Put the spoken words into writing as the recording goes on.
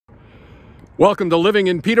Welcome to Living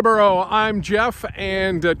in Peterborough. I'm Geoff,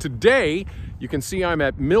 and today you can see I'm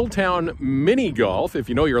at Milltown Mini Golf, if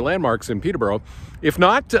you know your landmarks in Peterborough. If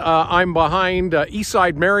not, I'm behind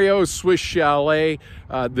Eastside Mario's Swiss Chalet.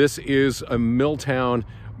 This is a Milltown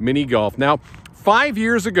Mini Golf. Now, 5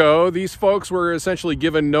 years ago, these folks were essentially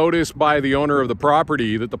given notice by the owner of the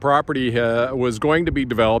property that the property was going to be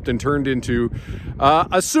developed and turned into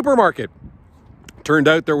a supermarket. Turned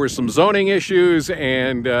out there were some zoning issues,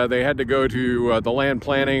 and they had to go to the Land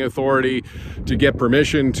Planning Authority to get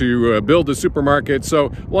permission to build a supermarket.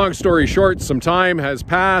 So long story short, some time has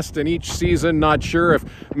passed, and each season not sure if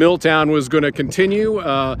Milltown was going to continue.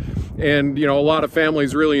 And you know, a lot of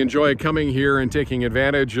families really enjoy coming here and taking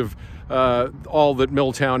advantage of all that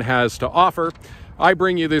Milltown has to offer. I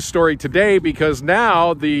bring you this story today because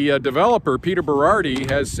now the developer, Peter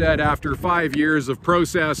Berardi, has said after 5 years of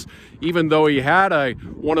process, even though he had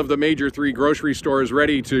one of the major 3 grocery stores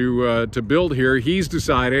ready to build here, he's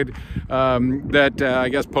decided that, I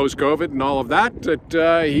guess post-COVID and all of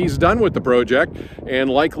that, he's done with the project and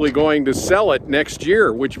likely going to sell it next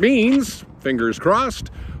year, which means, fingers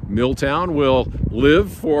crossed, Milltown will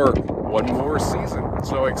live for one more season.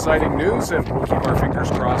 So exciting news, and we'll keep our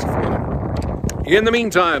fingers crossed for them. In the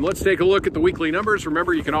meantime, let's take a look at the weekly numbers.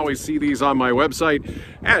 Remember, you can always see these on my website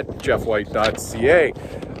at geoffwhite.ca.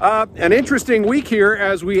 An interesting week here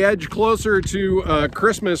as we edge closer to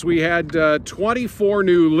Christmas. We had 24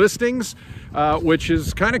 new listings, which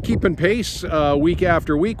is kind of keeping pace week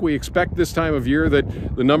after week. We expect this time of year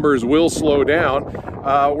that the numbers will slow down.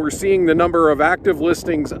 We're seeing the number of active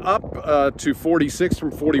listings up to 46 from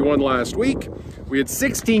 41 last week. We had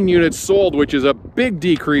 16 units sold, which is a big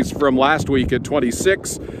decrease from last week at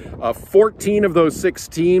 26. 14 of those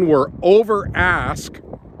 16 were over ask.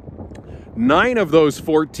 9 of those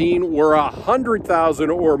 14 were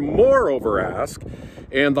 $100,000 or more over ask.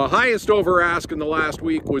 And the highest over ask in the last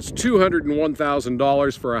week was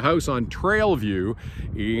 $201,000 for a house on Trailview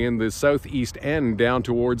in the southeast end down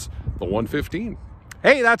towards the 115.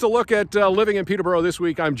 Hey, that's a look at living in Peterborough this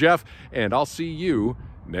week. I'm Geoff, and I'll see you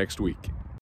next week.